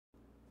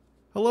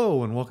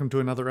Hello, and welcome to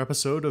another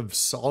episode of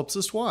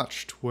Solipsist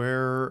Watched,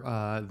 where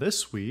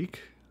this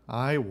week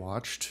I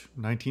watched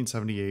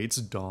 1978's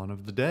Dawn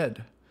of the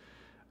Dead.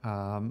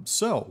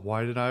 So,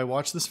 why did I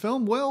watch this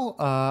film? Well,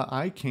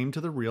 I came to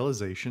the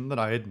realization that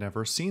I had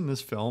never seen this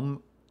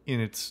film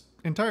in its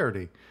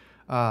entirety.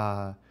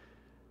 Uh,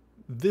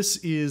 this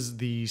is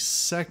the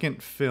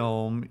second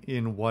film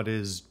in what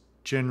is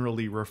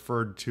generally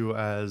referred to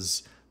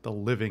as the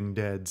Living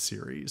Dead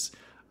series.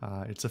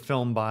 It's a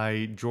film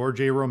by George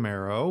A.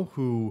 Romero,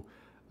 who,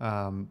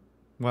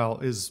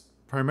 is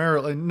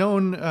primarily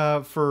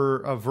known for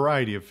a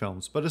variety of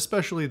films, but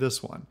especially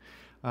this one.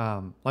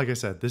 Like I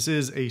said, this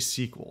is a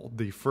sequel.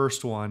 The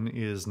first one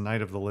is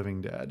Night of the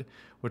Living Dead,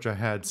 which I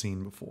had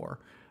seen before.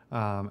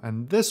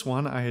 And this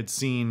one I had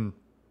seen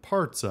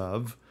parts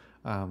of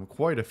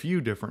quite a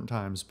few different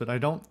times, but I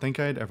don't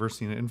think I had ever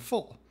seen it in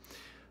full.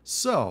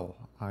 So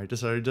I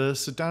decided to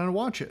sit down and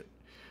watch it.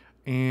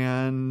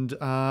 And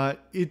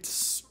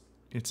it's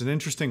an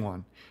interesting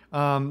one.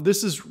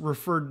 This is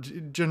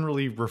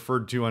generally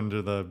referred to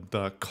under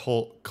the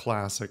cult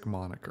classic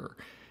moniker.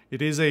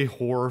 It is a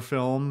horror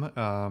film,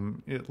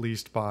 at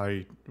least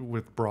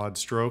with broad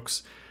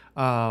strokes,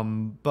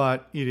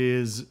 but it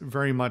is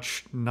very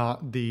much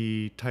not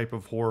the type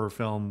of horror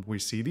film we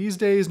see these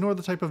days, nor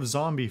the type of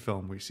zombie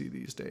film we see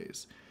these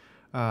days.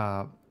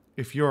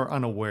 If you're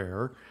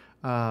unaware,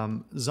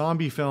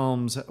 zombie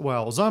films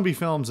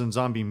and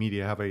zombie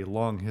media have a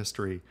long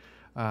history,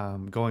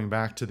 going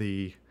back to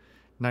the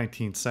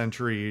 19th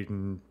century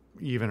and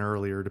even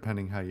earlier,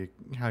 depending how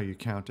you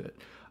count it.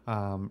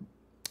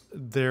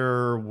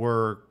 There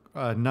were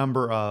a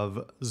number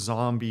of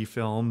zombie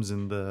films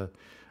in the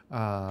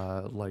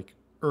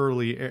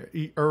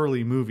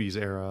early movies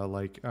era,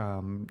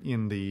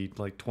 in the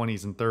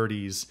 20s and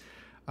 30s,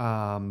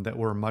 that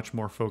were much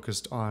more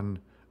focused on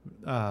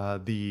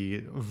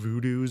the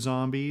voodoo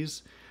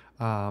zombies.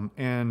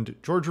 And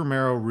George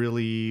Romero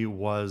really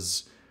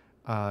was,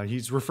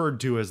 he's referred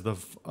to as the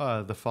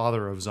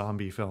father of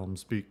zombie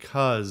films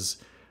because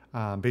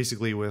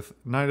basically with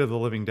Night of the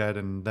Living Dead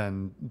and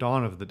then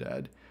Dawn of the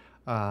Dead,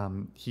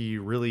 he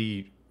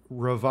really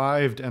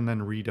revived and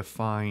then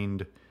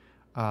redefined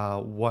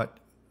what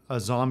a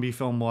zombie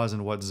film was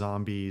and what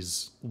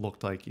zombies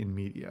looked like in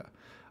media.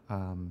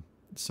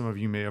 Some of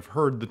you may have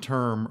heard the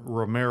term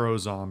Romero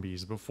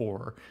zombies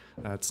before.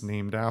 That's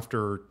named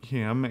after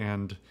him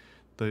and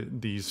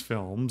these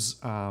films,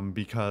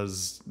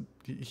 because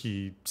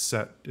he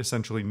set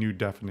essentially new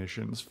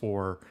definitions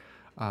for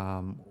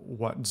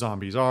what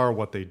zombies are,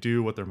 what they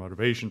do, what their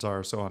motivations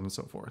are, so on and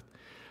so forth.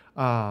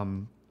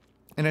 And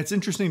it's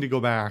interesting to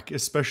go back,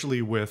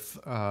 especially with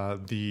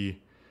the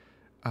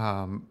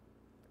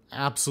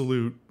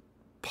absolute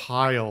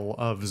pile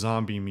of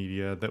zombie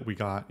media that we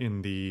got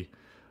in the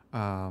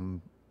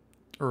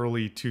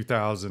early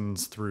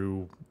 2000s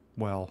through,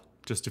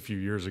 just a few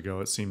years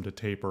ago. It seemed to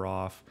taper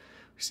off.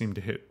 We seemed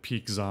to hit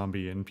peak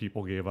zombie and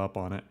people gave up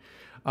on it.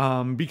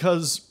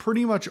 Because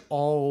pretty much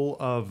all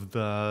of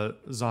the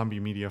zombie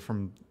media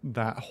from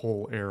that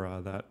whole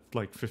era, that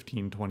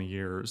 15, 20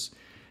 years,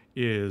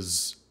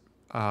 is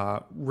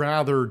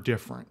rather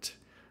different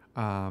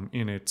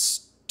in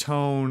its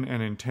tone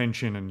and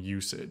intention and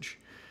usage.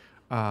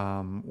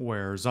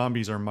 Where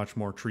zombies are much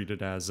more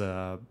treated as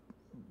a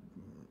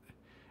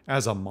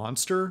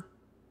monster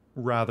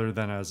rather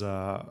than as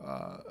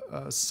a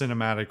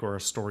cinematic or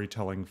a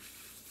storytelling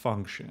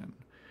function.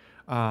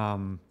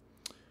 Romero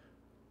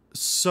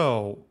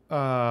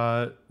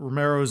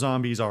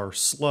zombies are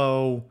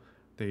slow.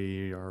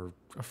 They are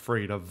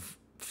afraid of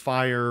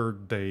fire.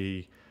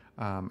 They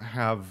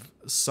have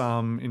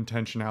some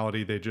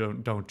intentionality. They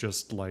don't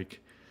just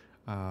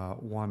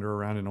wander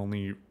around and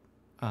only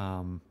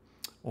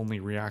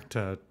react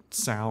to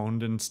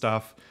sound and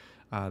stuff.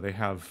 They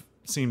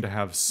seem to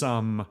have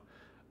some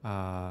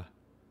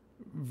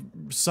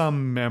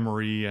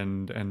memory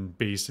and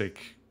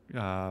basic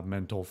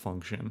mental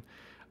function.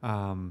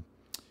 Where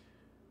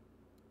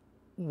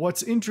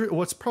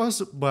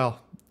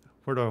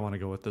do I want to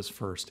go with this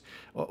first?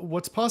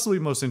 What's possibly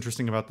most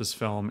interesting about this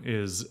film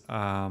is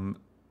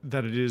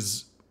that it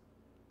is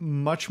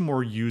much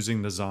more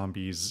using the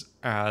zombies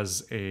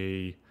as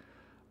a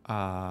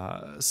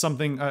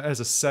setting,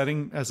 as a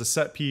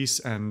set piece,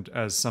 and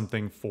as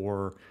something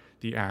for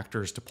the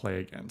actors to play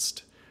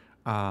against.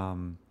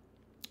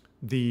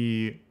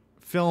 The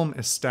film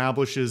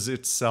establishes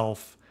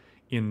itself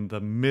in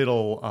the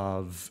middle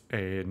of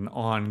an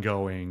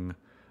ongoing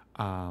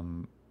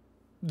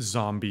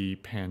zombie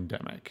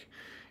pandemic.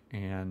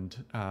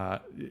 And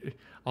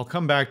I'll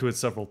come back to it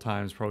several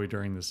times probably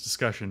during this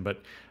discussion,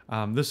 but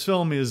this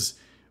film is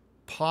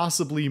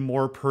possibly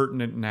more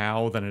pertinent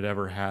now than it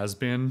ever has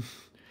been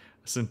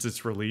since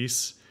its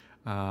release,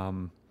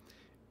 and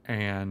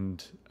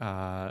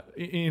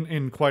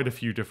in quite a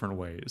few different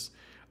ways.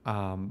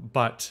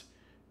 But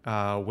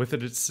with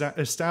it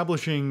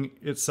establishing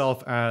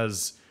itself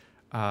as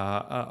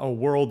a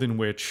world in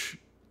which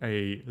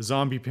a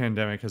zombie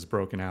pandemic has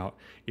broken out,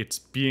 it's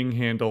being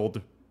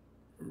handled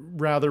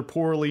rather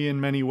poorly in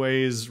many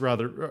ways,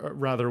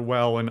 rather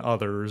well in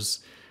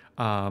others,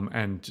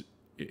 and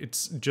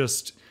it's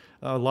just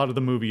a lot of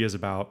the movie is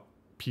about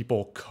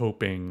people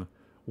coping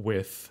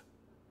with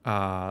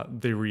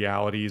the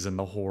realities and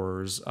the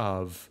horrors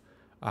of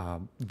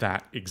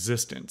that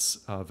existence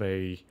of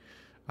a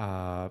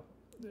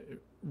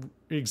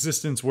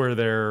existence where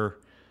their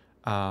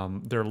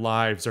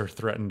lives are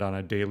threatened on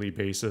a daily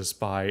basis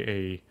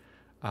by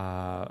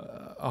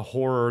a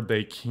horror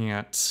they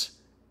can't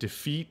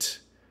defeat,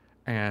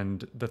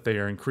 and that they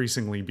are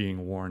increasingly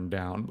being worn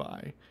down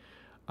by.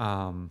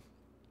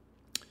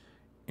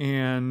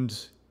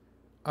 And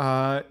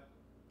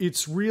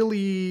it's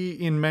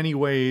really, in many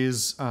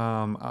ways,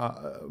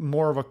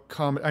 more of a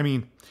I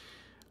mean,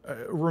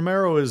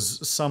 Romero is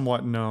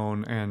somewhat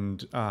known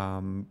and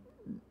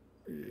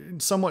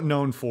somewhat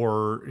known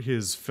for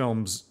his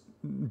films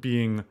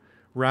being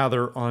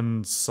rather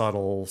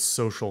unsubtle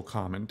social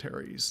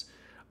commentaries.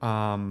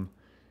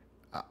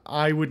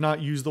 I would not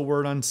use the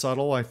word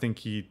unsubtle. I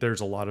think there's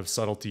a lot of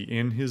subtlety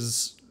in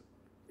his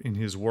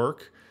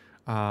work,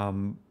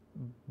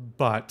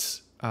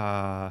 but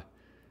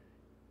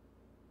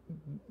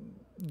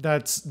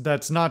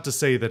that's not to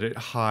say that it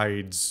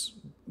hides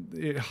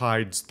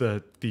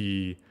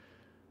the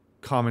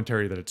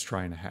commentary that it's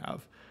trying to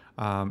have.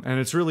 And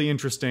it's really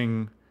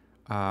interesting,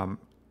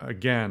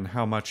 again,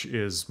 how much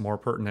is more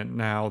pertinent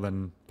now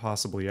than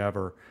possibly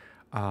ever.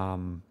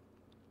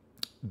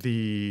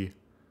 The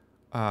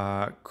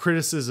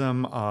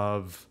criticism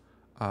of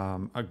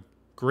a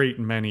great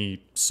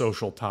many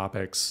social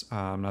topics,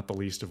 not the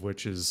least of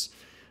which is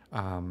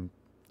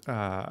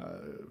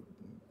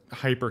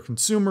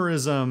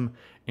hyper-consumerism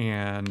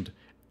and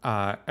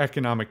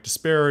economic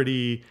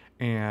disparity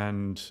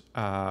and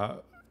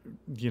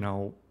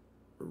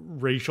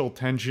racial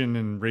tension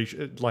and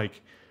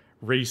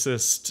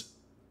racist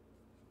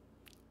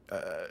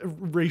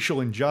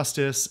racial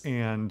injustice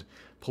and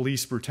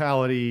police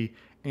brutality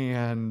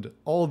and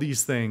all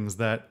these things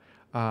that,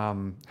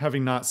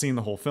 having not seen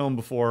the whole film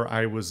before,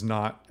 I was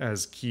not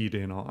as keyed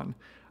in on,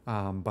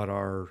 but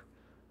are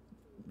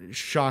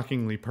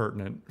shockingly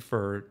pertinent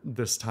for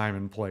this time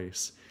and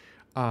place.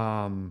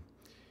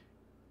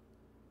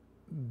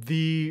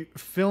 The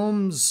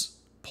film's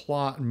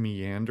plot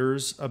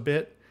meanders a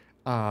bit,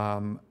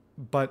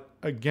 but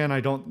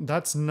again,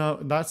 that's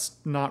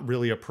not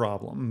really a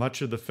problem.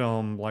 Much of the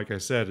film, like I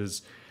said,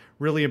 is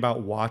really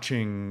about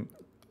watching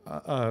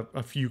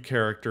a few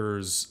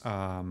characters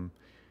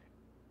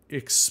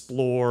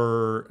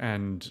explore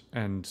and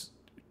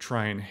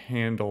try and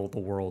handle the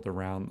world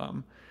around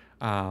them.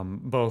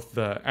 Both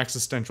the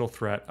existential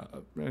threat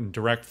and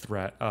direct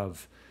threat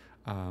of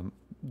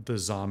the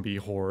zombie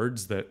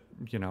hordes that,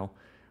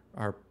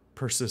 are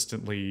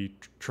persistently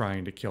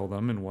trying to kill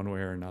them in one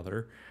way or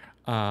another,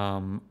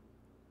 and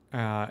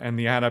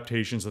the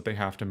adaptations that they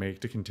have to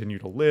make to continue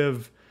to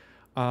live,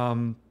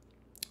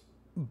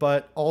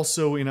 but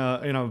also in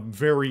a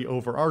very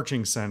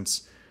overarching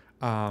sense,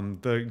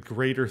 the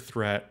greater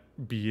threat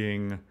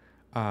being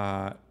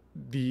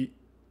the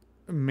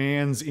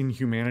man's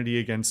inhumanity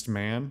against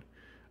man,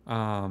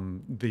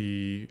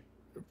 the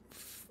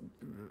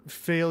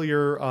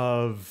failure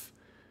of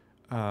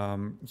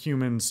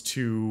humans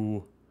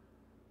to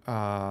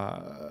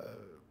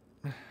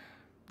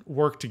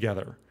work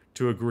together,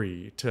 to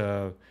agree,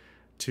 to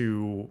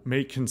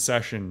make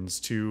concessions,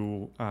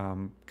 to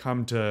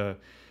come to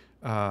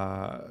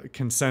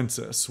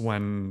consensus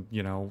when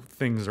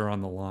things are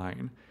on the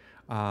line,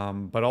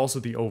 but also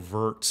the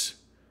overt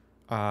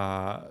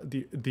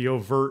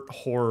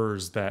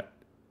horrors that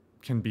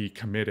can be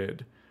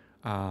committed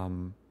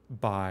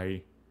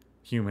by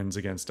humans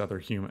against other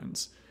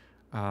humans.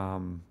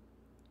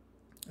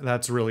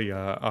 That's really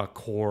a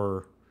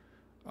core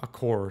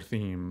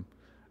theme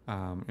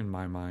in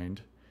my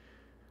mind.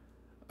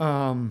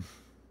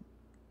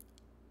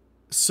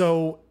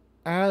 So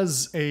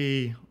as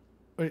a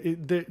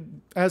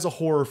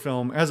horror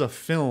film, as a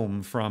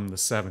film from the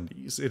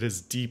 70s, it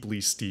is deeply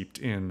steeped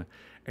in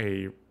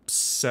a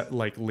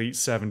late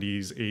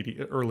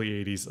 70s,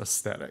 early 80s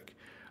aesthetic.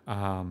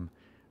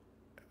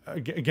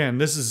 Again,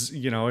 this is,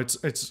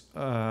 it's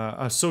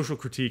a social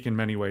critique in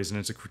many ways, and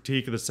it's a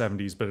critique of the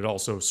 70s, but it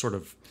also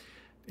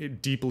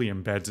it deeply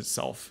embeds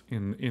itself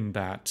in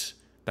that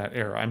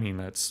era. I mean,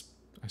 that's,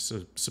 I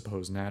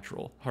suppose,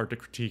 natural. Hard to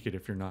critique it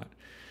if you're not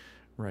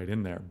right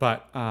in there.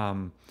 But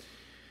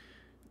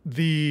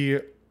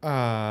there's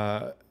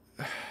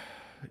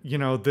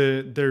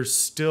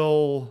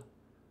still,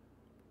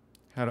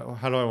 how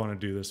do I want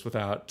to do this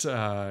without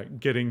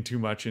getting too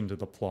much into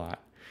the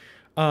plot?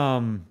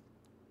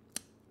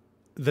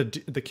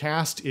 The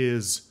cast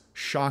is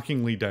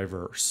shockingly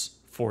diverse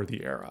for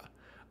the era.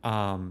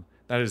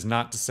 That is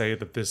not to say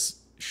that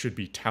this should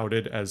be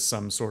touted as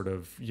some sort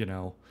of,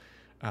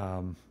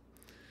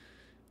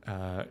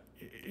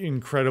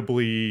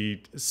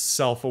 incredibly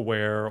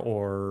self-aware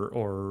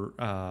or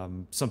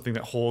something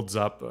that holds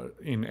up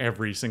in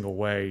every single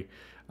way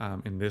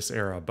in this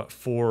era. But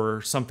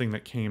for something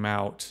that came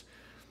out,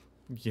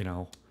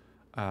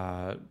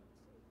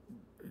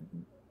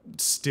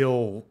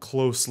 still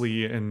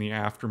closely in the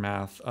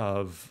aftermath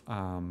of,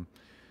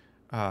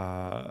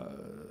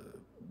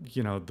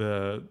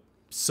 the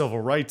civil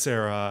rights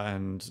era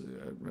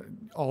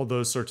and all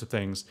those sorts of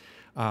things.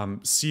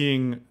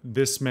 Seeing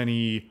this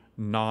many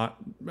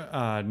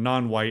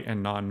non-white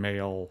and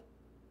non-male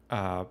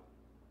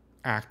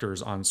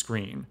actors on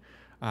screen,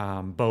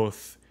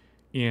 both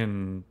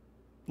in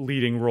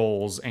leading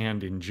roles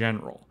and in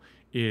general,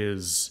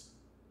 is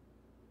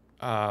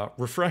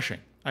refreshing,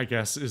 I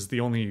guess, is the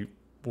only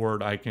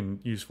word I can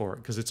use for it,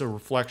 because it's a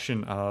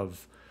reflection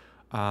of,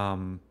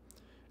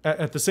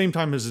 at the same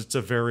time as it's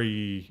a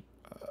very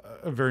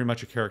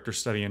much a character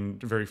study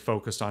and very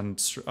focused on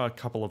a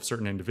couple of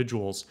certain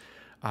individuals.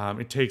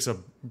 It takes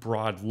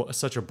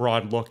such a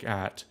broad look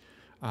at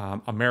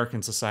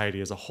American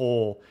society as a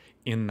whole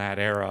in that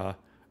era,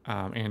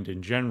 and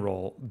in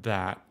general,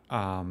 that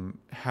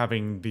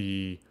having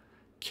the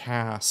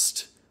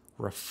cast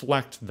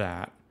reflect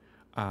that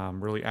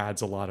really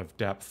adds a lot of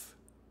depth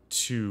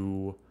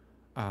to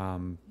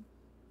the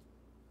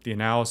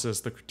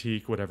analysis, the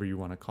critique, whatever you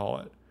want to call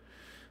it.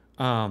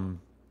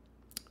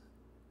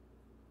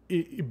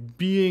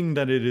 Being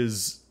that it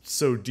is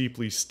so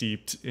deeply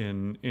steeped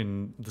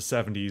in the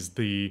 70s,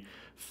 the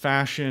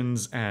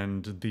fashions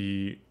and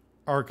the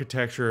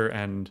architecture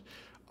and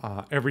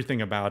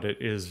everything about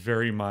it is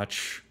very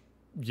much,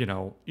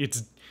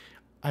 it's,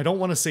 I don't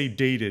want to say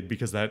dated,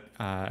 because that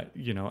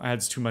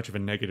adds too much of a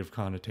negative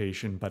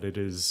connotation, but it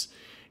is,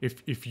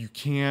 if you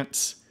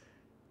can't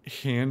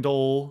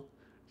handle,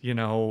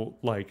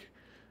 like,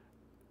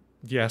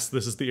 yes,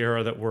 this is the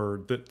era that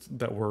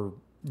we're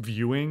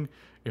viewing.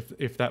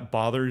 If that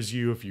bothers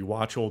you, if you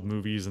watch old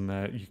movies and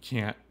that you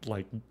can't,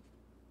 like,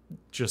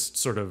 just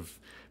sort of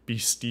be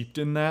steeped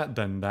in that,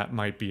 then that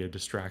might be a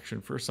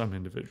distraction for some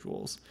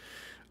individuals.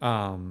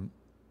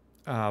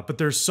 But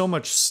there's so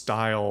much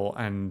style,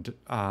 and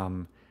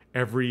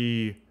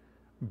every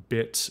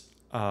bit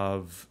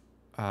of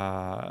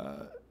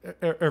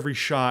every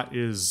shot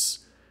is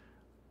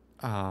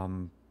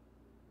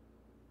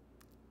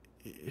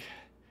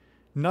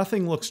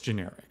nothing looks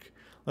generic.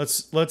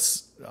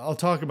 I'll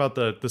talk about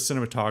the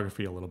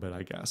cinematography a little bit,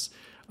 I guess,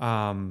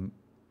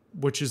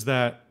 which is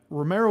that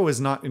Romero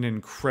is not an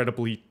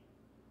incredibly,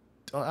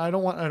 I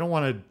don't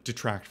want to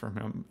detract from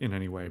him in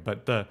any way,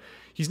 but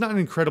he's not an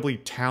incredibly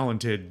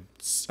talented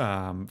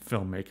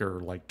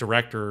filmmaker, like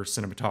director,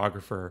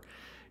 cinematographer,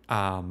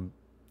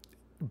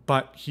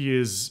 but he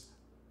is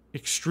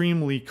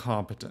extremely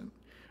competent.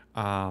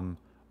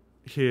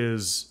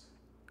 His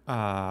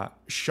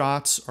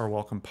shots are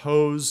well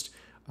composed,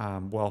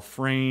 well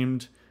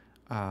framed.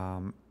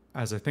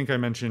 As I think I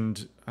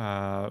mentioned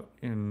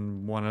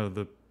in one of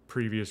the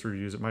previous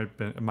reviews, it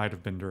might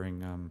have been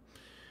during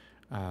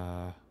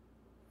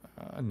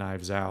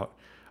Knives Out.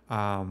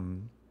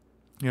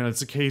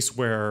 It's a case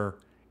where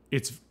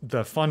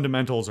the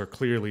fundamentals are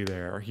clearly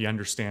there. He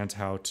understands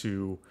how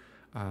to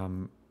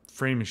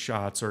frame his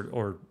shots,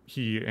 or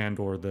he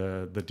or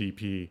the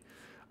DP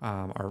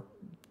are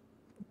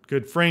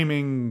good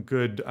framing,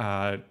 good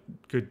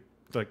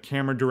like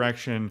camera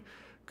direction,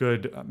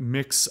 good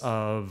mix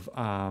of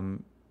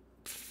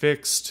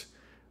fixed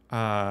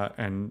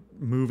and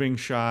moving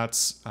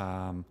shots,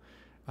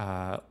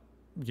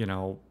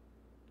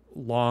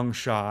 long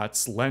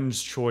shots,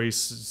 lens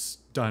choice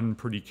done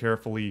pretty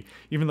carefully.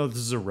 Even though this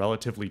is a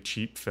relatively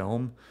cheap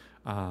film,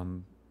 a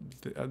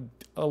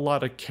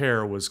lot of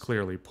care was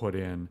clearly put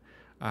in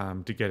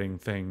to getting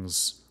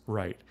things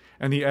right.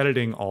 And the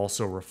editing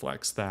also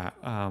reflects that,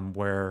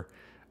 where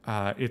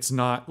it's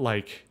not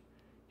like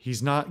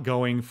he's not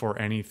going for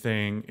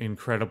anything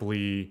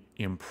incredibly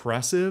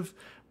impressive,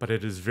 but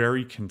it is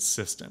very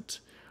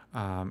consistent.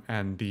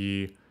 And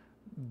the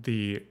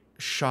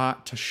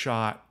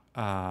shot-to-shot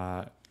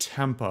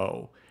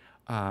tempo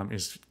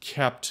is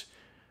kept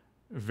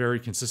very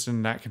consistent,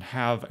 and that can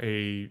have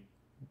a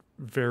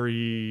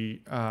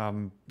very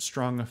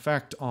strong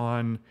effect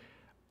on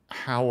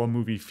how a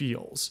movie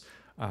feels.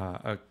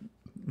 A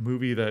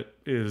movie that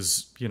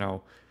is,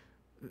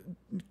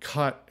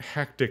 cut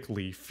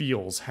hectically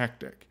feels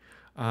hectic.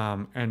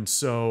 And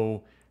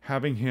so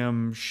having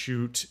him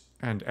shoot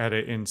and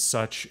edit in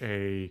such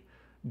a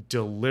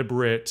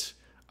deliberate,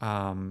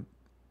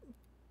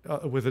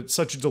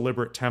 such a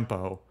deliberate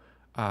tempo,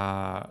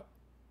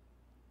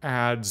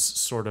 adds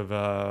sort of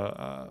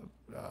a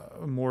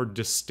more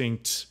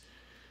distinct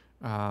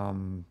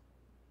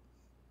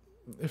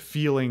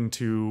feeling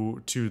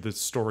to the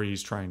story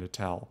he's trying to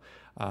tell.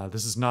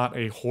 This is not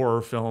a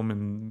horror film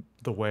in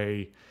the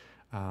way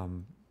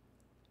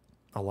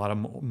a lot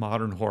of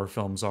modern horror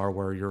films are,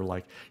 where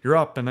you're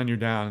up and then you're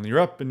down and you're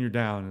up and you're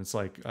down. It's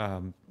like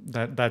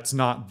that's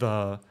not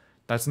the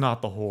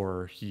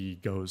horror he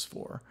goes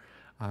for.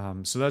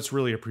 So that's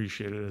really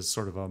appreciated as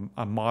sort of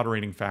a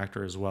moderating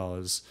factor, as well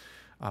as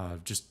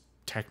just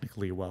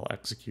technically well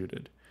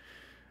executed.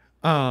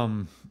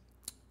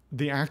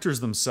 The actors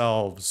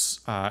themselves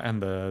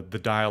and the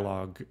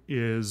dialogue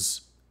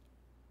is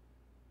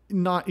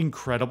not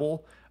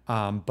incredible,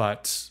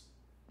 but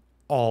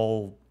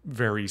all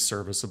very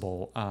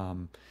serviceable.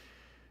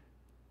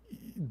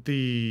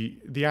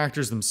 the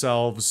actors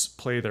themselves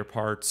play their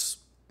parts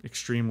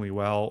extremely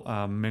well.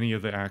 Many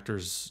of the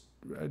actors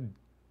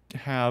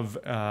have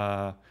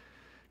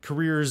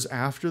careers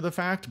after the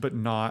fact, but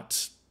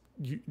not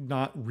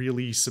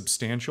really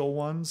substantial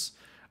ones.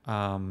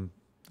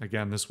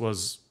 Again, this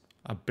was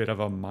a bit of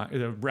a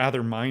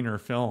rather minor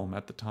film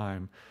at the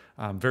time,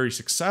 very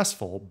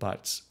successful,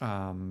 but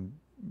in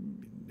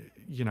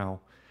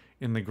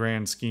the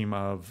grand scheme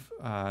of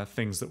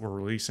things that were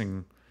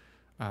releasing,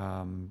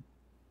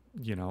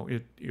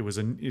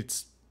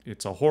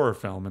 it's a horror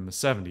film in the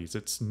 70s.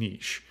 It's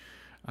niche.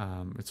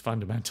 It's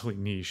fundamentally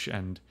niche,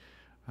 and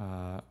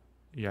I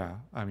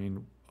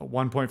mean,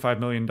 $1.5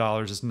 million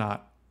is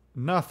not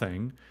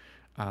nothing,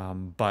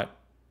 but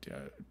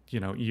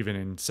even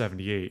in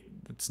 78,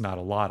 it's not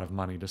a lot of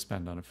money to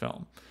spend on a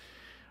film.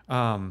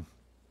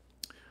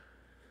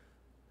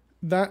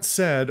 That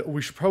said, we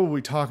should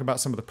probably talk about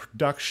some of the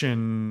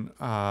production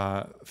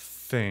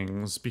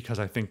things, because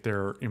I think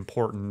they're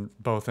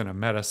important both in a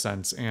meta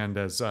sense and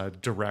as their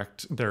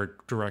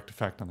direct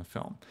effect on the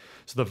film.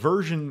 So the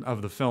version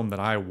of the film that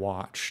I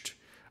watched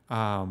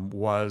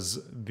was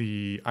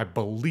I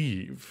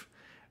believe,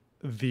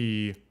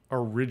 the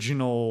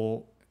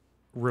original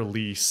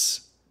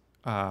release,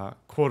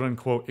 quote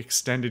unquote,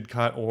 extended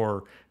cut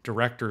or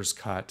director's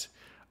cut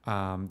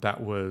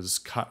that was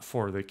cut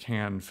for the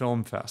Cannes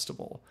Film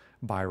Festival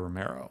by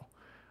Romero.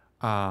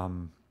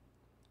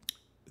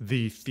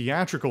 The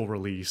theatrical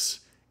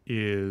release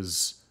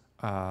is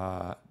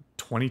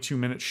 22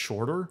 minutes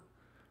shorter,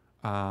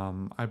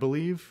 I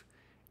believe.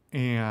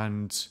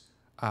 And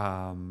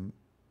I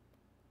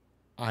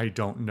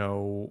don't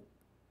know.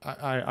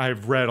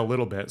 I've read a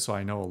little bit, so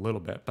I know a little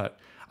bit, but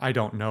I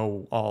don't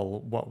know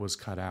all what was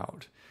cut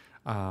out.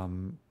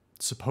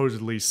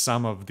 Supposedly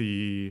some of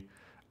the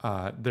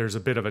there's a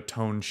bit of a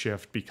tone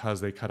shift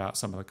because they cut out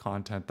some of the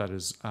content that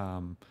is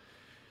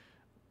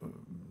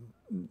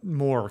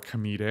more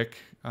comedic,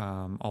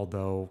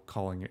 although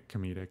calling it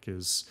comedic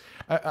is...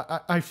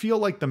 I feel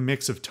like the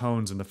mix of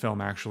tones in the film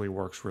actually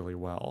works really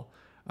well.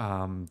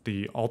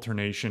 The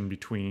alternation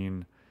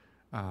between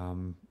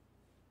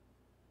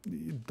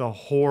the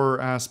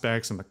horror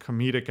aspects and the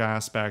comedic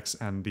aspects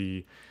and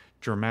the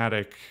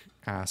dramatic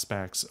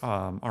aspects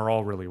are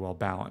all really well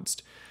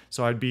balanced.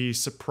 So I'd be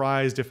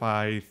surprised if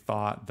I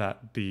thought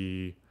that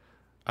the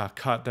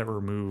cut that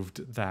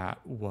removed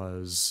that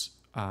was,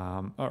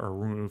 or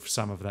removed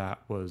some of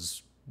that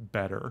was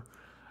better.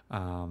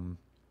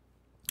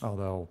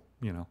 Although,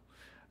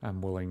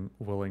 I'm willing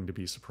to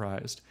be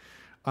surprised.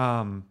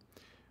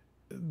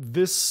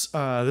 This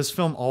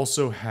film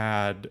also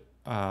had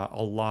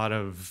a lot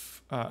of...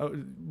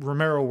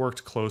 Romero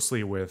worked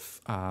closely with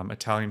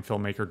Italian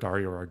filmmaker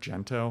Dario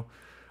Argento,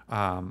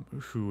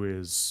 who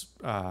is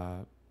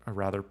a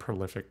rather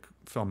prolific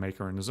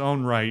filmmaker in his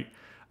own right,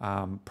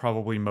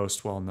 probably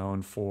most well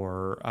known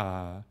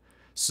for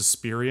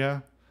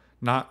Suspiria,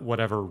 not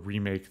whatever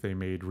remake they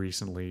made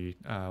recently.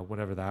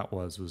 Whatever that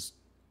was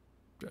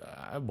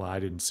well, I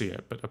didn't see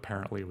it, but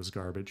apparently it was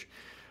garbage,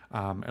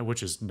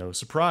 which is no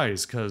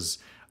surprise, because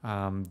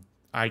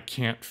I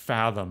can't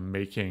fathom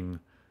making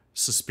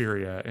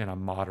Suspiria in a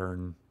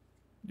modern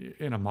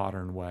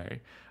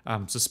way.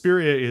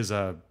 Suspiria is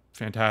a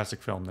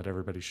fantastic film that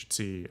everybody should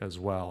see as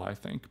well, I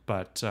think.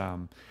 But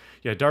Dario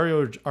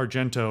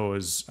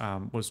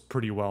Argento was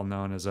pretty well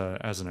known as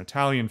an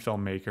Italian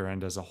filmmaker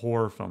and as a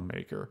horror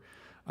filmmaker,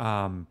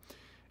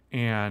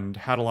 and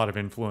had a lot of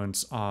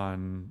influence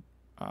on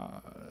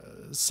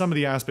some of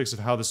the aspects of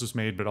how this was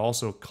made, but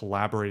also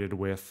collaborated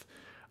with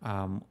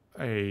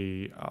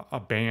a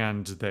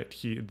band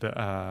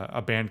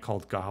a band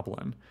called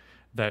Goblin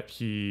that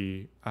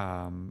he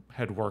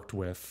had worked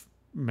with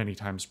many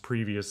times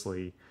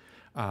previously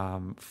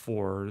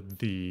for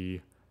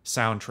the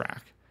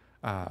soundtrack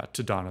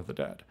to Dawn of the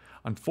Dead.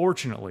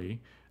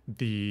 Unfortunately,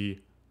 the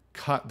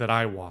cut that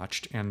I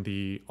watched and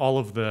all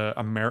of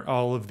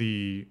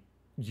the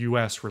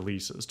U.S.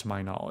 releases, to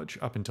my knowledge,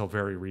 up until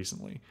very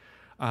recently,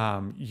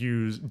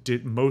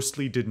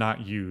 mostly did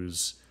not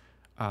use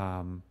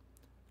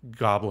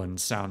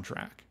Goblin's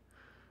soundtrack.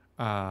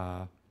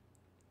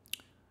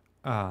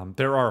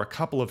 There are a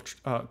couple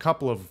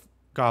of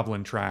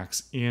Goblin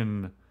tracks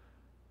in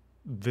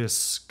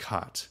this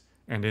cut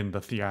and in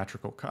the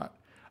theatrical cut,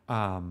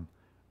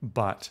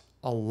 but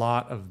a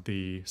lot of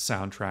the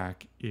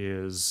soundtrack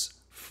is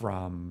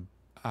from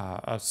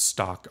a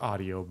stock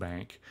audio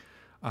bank,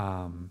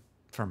 from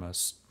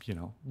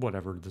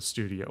whatever the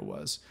studio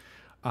was,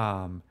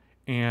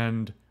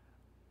 and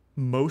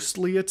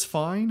mostly it's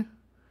fine.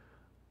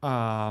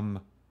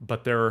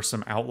 But there are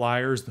some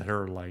outliers that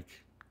are like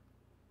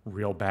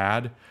real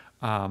bad.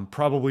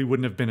 Probably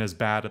wouldn't have been as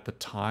bad at the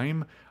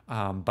time,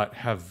 but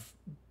have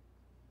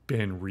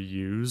been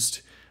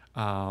reused.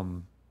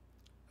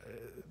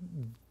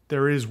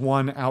 There is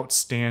one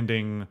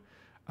outstanding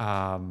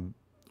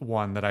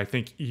one that I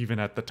think even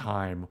at the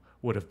time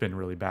would have been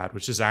really bad,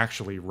 which is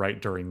actually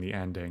right during the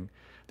ending.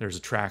 There's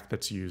a track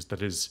that's used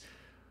that is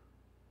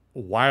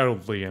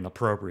wildly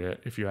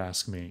inappropriate, if you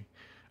ask me.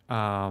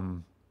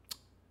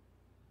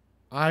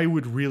 I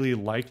would really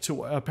like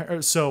to.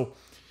 So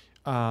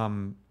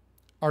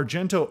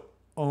Argento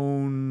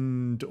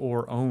owned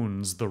or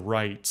owns the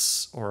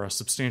rights, or a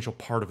substantial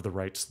part of the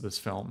rights to this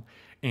film,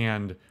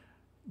 and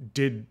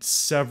did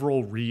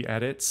several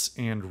re-edits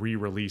and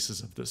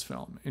re-releases of this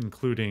film,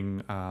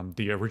 including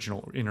the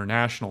original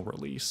international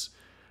release,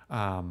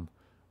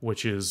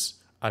 which is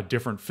a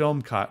different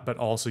film cut, but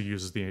also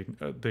uses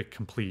the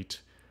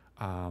complete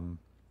Goblin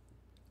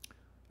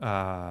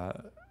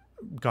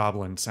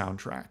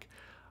soundtrack.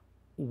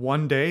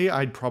 One day,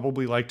 I'd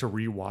probably like to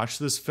rewatch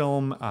this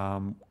film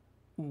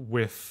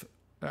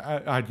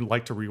I'd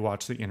like to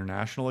rewatch the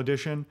international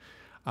edition,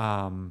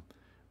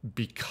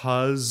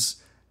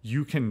 because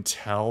you can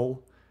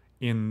tell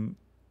in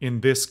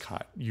this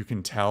cut, you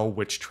can tell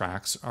which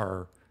tracks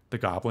are the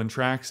Goblin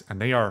tracks,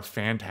 and they are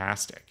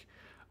fantastic.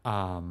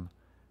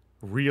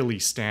 Really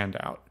stand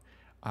out.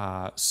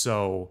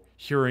 So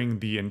hearing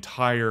the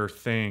entire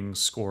thing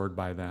scored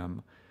by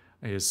them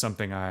is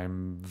something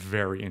I'm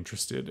very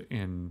interested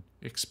in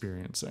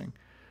experiencing.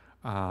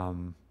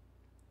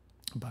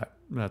 But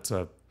that's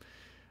a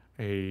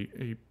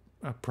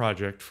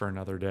project for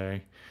another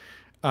day.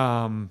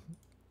 I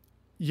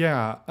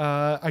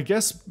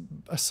guess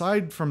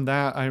aside from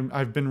that,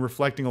 I've been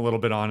reflecting a little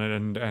bit on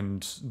it,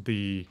 and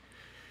the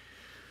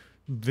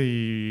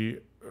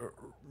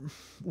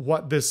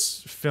what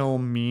this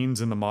film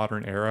means in the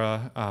modern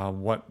era,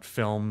 what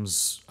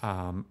films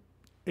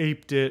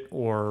aped it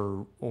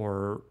or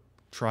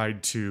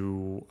tried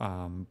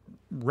to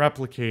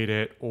replicate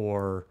it,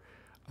 or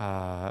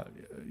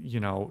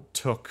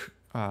took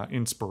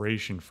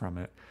inspiration from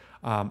it.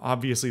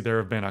 Obviously, there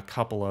have been a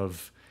couple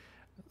of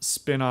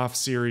spin-off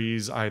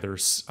series, either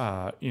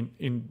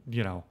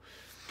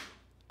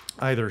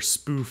either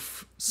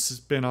spoof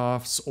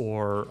spin-offs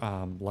or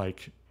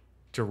like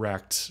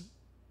direct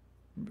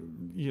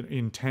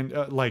intent,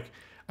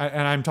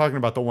 and I'm talking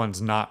about the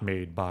ones not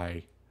made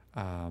by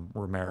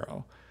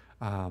Romero.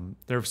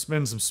 There have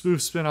been some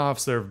spoof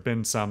spin-offs, there have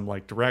been some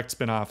like direct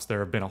spin-offs, there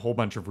have been a whole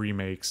bunch of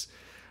remakes.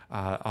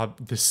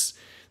 This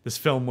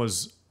film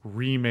was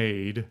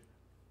remade,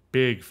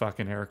 big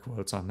fucking air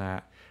quotes on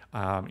that,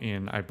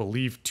 in I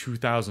believe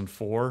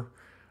 2004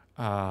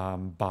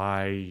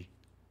 by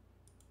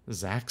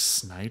Zack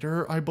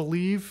Snyder, I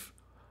believe.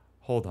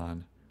 Hold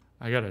on,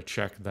 I gotta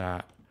check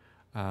that.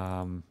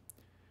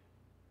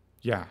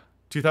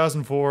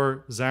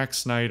 2004, Zack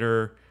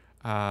Snyder.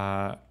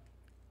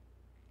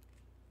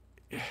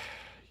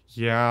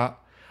 Yeah,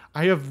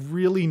 I have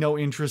really no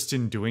interest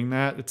in doing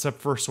that,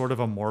 except for sort of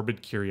a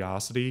morbid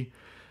curiosity.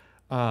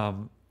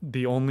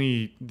 The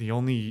only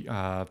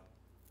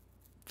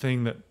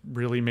thing that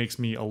really makes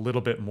me a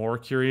little bit more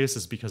curious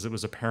is because it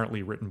was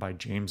apparently written by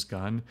James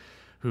Gunn,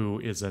 who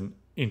is an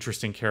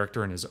interesting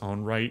character in his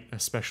own right,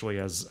 especially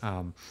as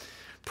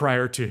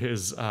prior to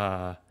his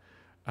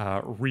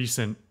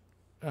recent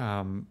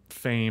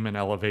fame and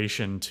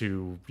elevation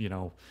to,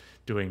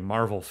 doing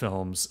Marvel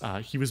films,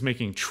 he was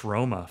making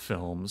trauma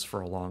films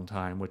for a long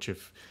time, which,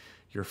 if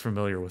you're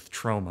familiar with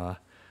trauma,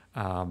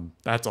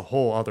 that's a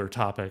whole other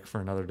topic for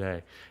another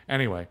day.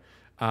 Anyway,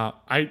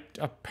 I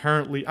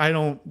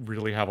don't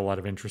really have a lot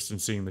of interest in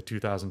seeing the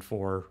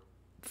 2004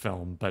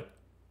 film, but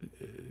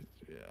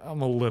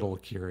I'm a little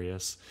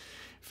curious.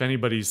 If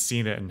anybody's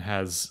seen it and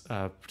has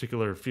a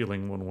particular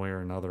feeling one way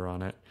or another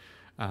on it,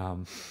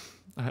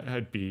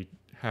 I'd be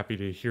happy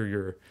to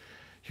hear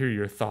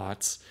your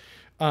thoughts.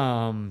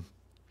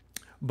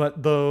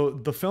 But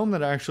the film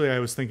that actually I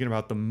was thinking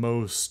about the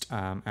most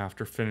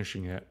after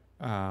finishing it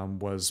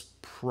was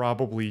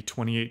probably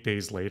 28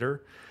 Days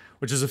Later,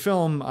 which is a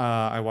film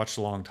I watched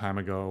a long time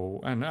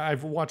ago, and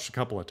I've watched a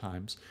couple of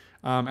times.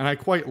 And I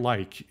quite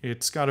like.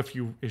 It's got a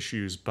few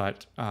issues,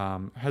 but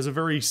has a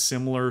very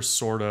similar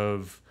sort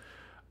of,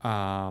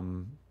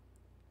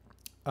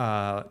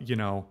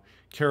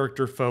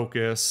 character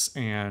focus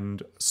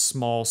and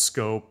small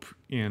scope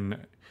in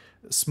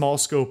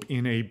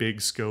a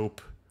big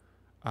scope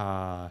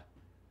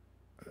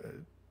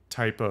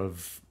type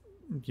of,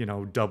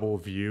 double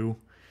view.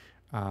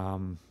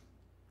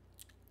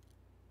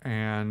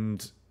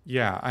 And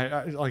yeah,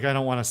 I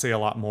don't want to say a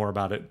lot more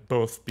about it,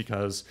 both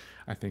because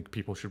I think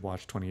people should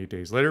watch 28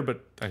 Days Later,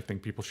 but I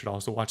think people should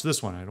also watch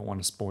this one. I don't want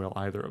to spoil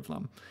either of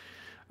them.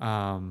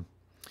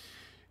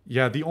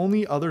 The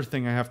only other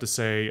thing I have to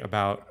say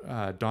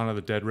about Dawn of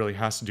the Dead really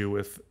has to do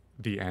with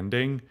the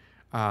ending.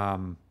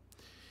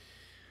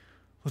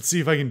 Let's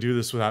see if I can do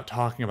this without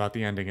talking about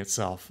the ending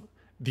itself.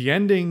 The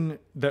ending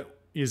that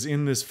is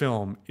in this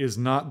film is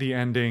not the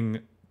ending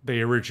they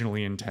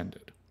originally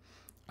intended.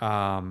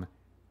 And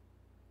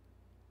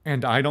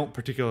I don't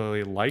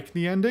particularly like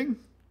the ending.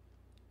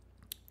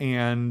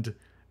 And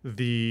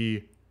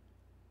the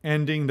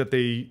ending that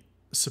they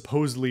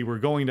supposedly were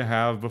going to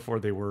have before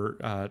they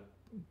were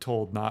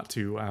told not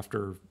to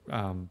after,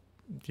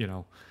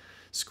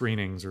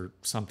 screenings or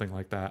something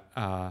like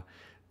that.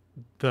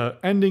 The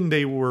ending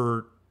they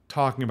were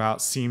talking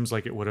about seems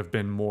like it would have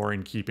been more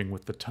in keeping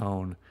with the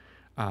tone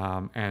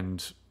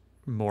and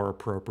more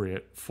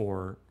appropriate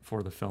for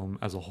the film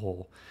as a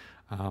whole.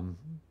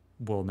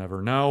 we'll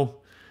never know.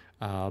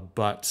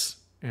 But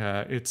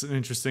it's an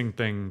interesting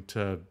thing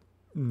to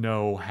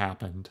know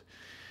happened.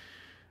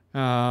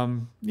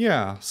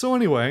 Yeah. So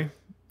anyway,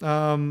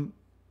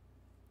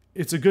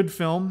 it's a good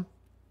film.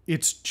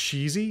 It's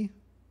cheesy.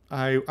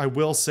 I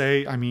will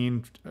say, I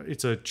mean,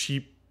 it's a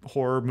cheap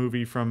horror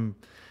movie from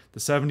the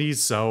 70s,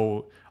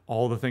 so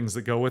all the things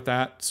that go with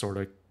that sort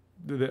of,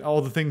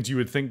 all the things you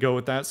would think go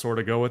with that sort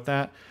of go with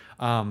that.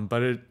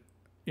 But it,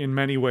 in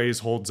many ways,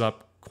 holds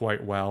up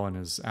quite well and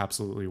is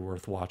absolutely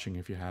worth watching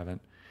if you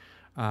haven't.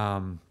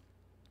 So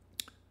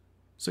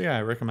yeah,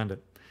 I recommend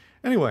it.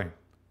 Anyway,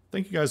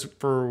 thank you guys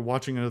for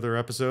watching another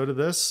episode of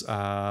this.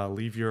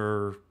 Leave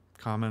your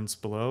comments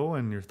below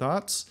and your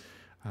thoughts.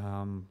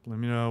 Let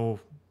me know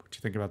what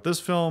you think about this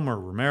film, or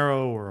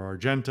Romero, or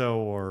Argento,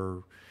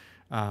 or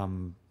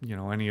you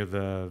know, any of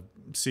the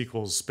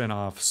sequels,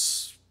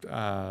 spin-offs,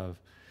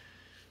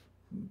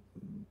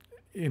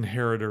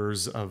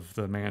 inheritors of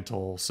the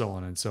mantle, so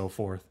on and so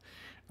forth.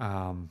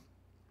 And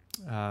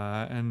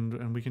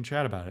we can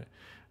chat about it.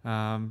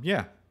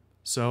 Yeah.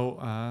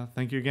 So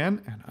thank you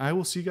again, and I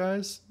will see you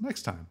guys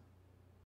next time.